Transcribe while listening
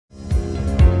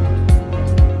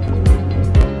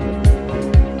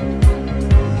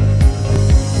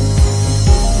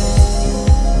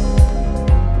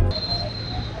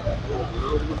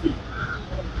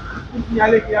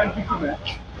signaler qu'il y a une victime.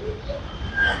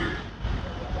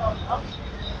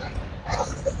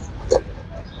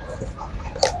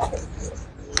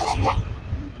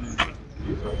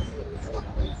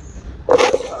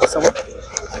 Ça va?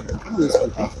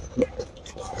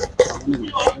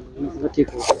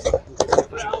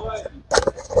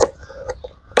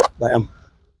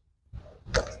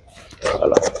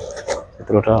 Voilà. C'est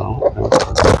trop tard. Hein?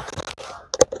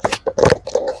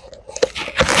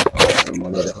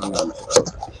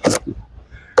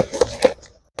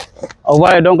 Vous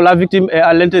voyez donc la victime est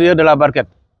à l'intérieur de la barquette.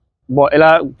 Bon, elle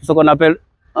a ce qu'on appelle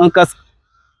un casque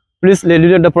plus les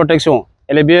lunettes de protection.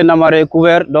 Elle est bien amarrée,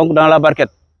 couverte donc dans la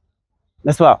barquette,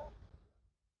 n'est-ce pas?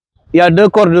 Il y a 2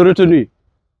 cordes de retenue.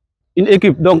 Une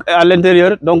équipe donc à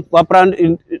l'intérieur donc va prendre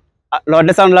va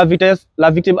descendre la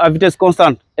victime à vitesse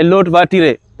constante et l'autre va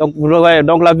tirer. Donc vous le voyez,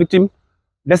 donc la victime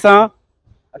descend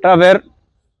à travers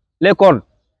les cordes.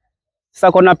 C'est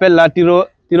ça qu'on appelle la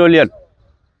tyrolienne.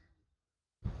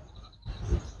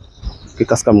 Qui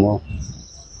casse comme moi.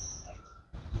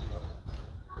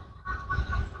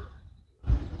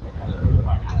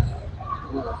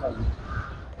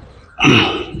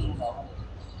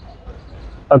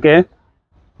 Ok.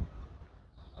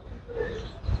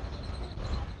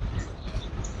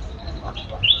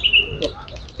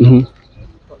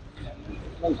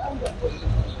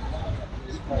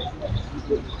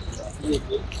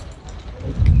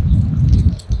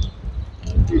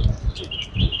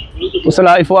 Pour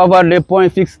cela, il faut avoir des points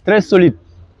fixes très solides,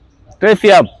 très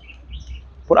fiables,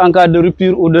 pour en cas de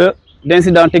rupture ou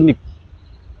d'incident technique.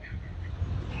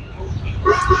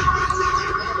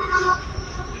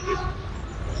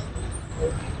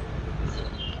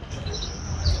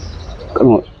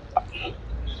 Comment?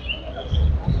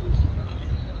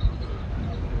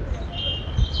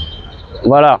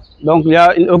 Voilà, donc il y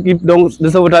a une équipe donc, de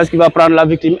sauvetage qui va prendre la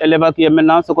victime et l'évacuer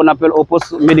maintenant, ce qu'on appelle au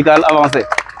poste médical avancé,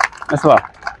 n'est-ce pas?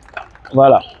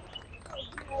 Voilà.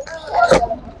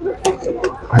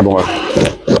 Bon.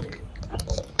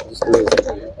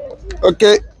 Ok,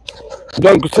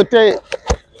 donc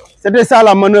c'était ça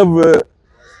la manœuvre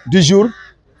du jour,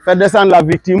 faire descendre la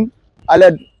victime à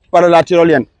l'aide par la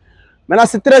tyrolienne. Maintenant,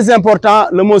 c'est très important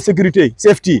le mot sécurité,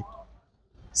 safety.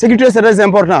 Sécurité, c'est très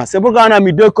important. C'est pourquoi on a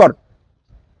mis 2 cordes.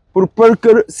 Pour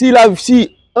que si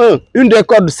une des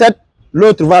cordes cède,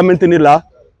 l'autre va maintenir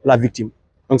la victime.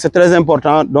 Donc c'est très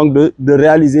important donc, de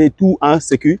réaliser tout en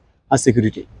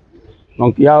sécurité.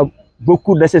 Donc il y a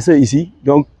beaucoup d'assesseurs ici,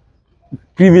 donc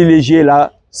privilégier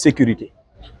la sécurité.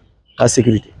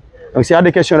 Donc s'il y a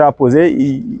des questions à poser,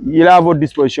 il est à votre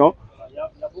disposition. Il y a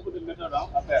beaucoup de méthodes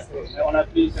à faire. Mais on a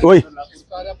pris oui.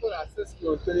 Par rapport à ceux qui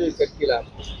ont tenu cette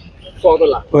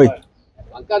corde-là, oui.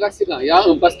 En cas d'accident, il y a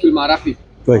un basculement rapide.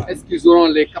 Oui. Est-ce qu'ils auront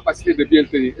les capacités de bien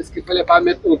tenir? Est-ce qu'il ne fallait pas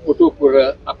mettre un poteau pour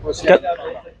approcher?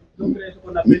 Il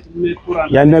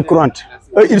y a une main courante.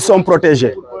 Eux, ils sont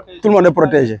protégés. Tout le monde est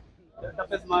protégé.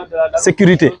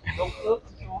 Sécurité. Donc, eux,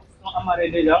 ils sont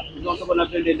amarrés déjà. Ils ont ce qu'on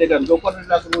appelle des dégâts. Donc, quand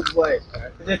vous voyez,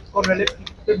 c'est des cordelets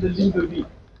de ligne de vie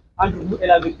entre vous et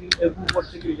la victime et vous, votre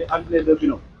sécurité entre les 2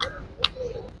 binômes.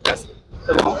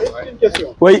 C'est bon? Une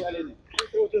question. Oui.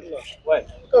 Ouais.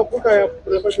 Pourquoi il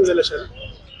ne faut pas choisir l'échelle?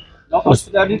 Non,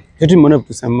 c'est-à-dire, c'est une manœuvre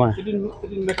tout simplement. c'est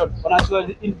une méthode. On a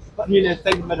choisi une parmi les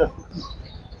 5 méthodes.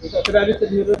 C'est-à-dire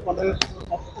cette méthode,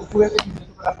 on pouvait utiliser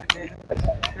ce qu'on appelle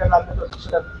la méthode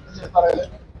parallèle,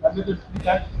 la méthode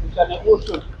fluide, c'est autre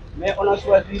chose. Mais on a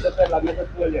choisi de faire la méthode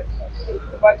tyrolienne. Ce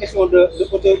n'est pas question de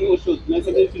hauteur ou autre chose, mais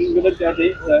c'est une méthode qui a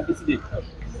été décidée.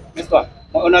 N'est-ce pas?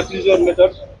 On a plusieurs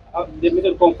méthodes, des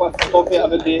méthodes qu'on fait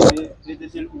avec des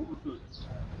échelles ou autre chose.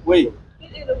 Oui.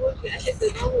 Quel est le rôle du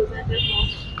HSE dans vos interventions?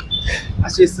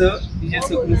 HSE,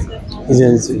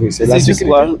 C'est la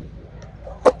sécurité.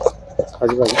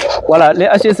 Voilà, les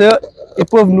HSE, ils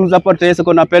peuvent nous apporter ce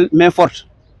qu'on appelle main forte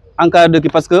en cas de,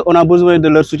 parce qu'on a besoin de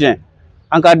leur soutien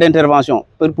en cas d'intervention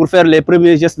pour faire les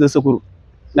premiers gestes de secours,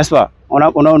 n'est-ce pas? On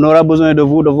aura besoin de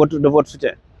vous, de votre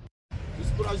soutien.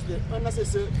 Juste pour ajouter, un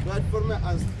assesseur doit être formé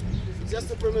en geste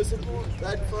de premier secours,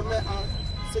 doit être formé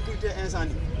en sécurité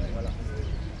incendie. Voilà.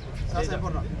 Ça c'est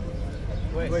important.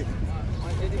 Oui. On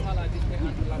a du mal à distinguer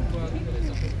entre la Croix-Rouge et les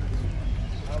secours.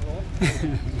 Ah bon?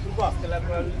 Pourquoi? Parce que la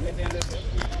Croix-Rouge était un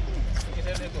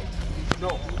école.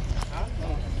 Non. Ah,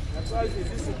 non. La Croix-Rouge c'est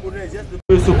juste pour les gestes de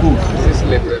premier secours.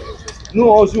 Nous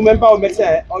on ne joue même pas aux médecins,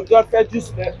 hein. On doit faire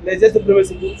juste les gestes de premier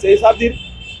secours. Ça veut dire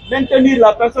maintenir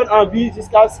la personne en vie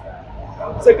jusqu'à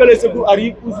ce que le secours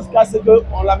arrive ou jusqu'à ce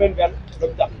qu'on l'amène vers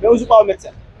l'hôpital. Mais on ne joue pas aux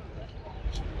médecins.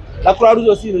 La Croix-Rouge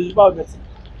aussi ne joue pas aux médecins.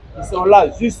 Ils sont là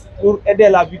juste pour aider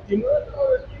la victime,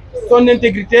 son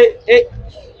intégrité et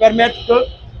permettre que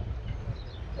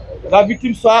la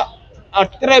victime soit en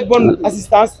très bonne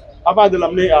assistance avant de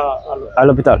l'amener à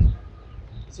l'hôpital.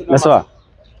 N'est-ce pas?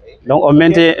 Donc, on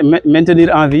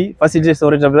maintenir en vie, faciliter son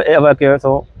rétablissement et évacuer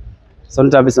son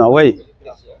établissement. Oui.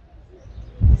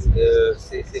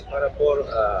 C'est par rapport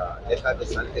à l'état de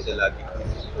santé de la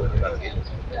victime.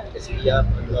 Est-ce qu'il y a un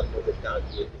nombre de temps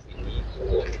qui est défini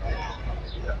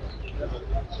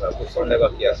pour son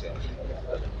évacuation?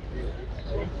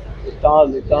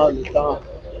 Le temps.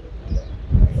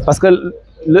 Parce que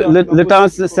le temps,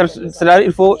 c'est-à-dire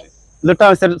il faut, le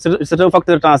temps, c'est un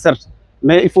facteur de temps, certes,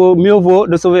 mais il faut mieux vaut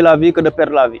de sauver la vie que de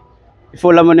perdre la vie. Il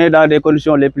faut l'amener dans des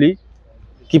conditions les plus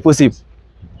qui possibles.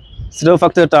 C'est un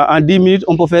facteur de temps. En 10 minutes,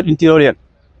 on peut faire une tyrolienne.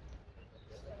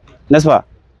 N'est-ce pas?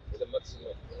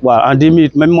 Voilà, en 10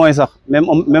 minutes, même moins ça. Même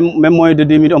moins de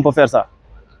 10 minutes, on peut faire ça.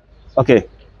 OK.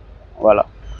 Voilà.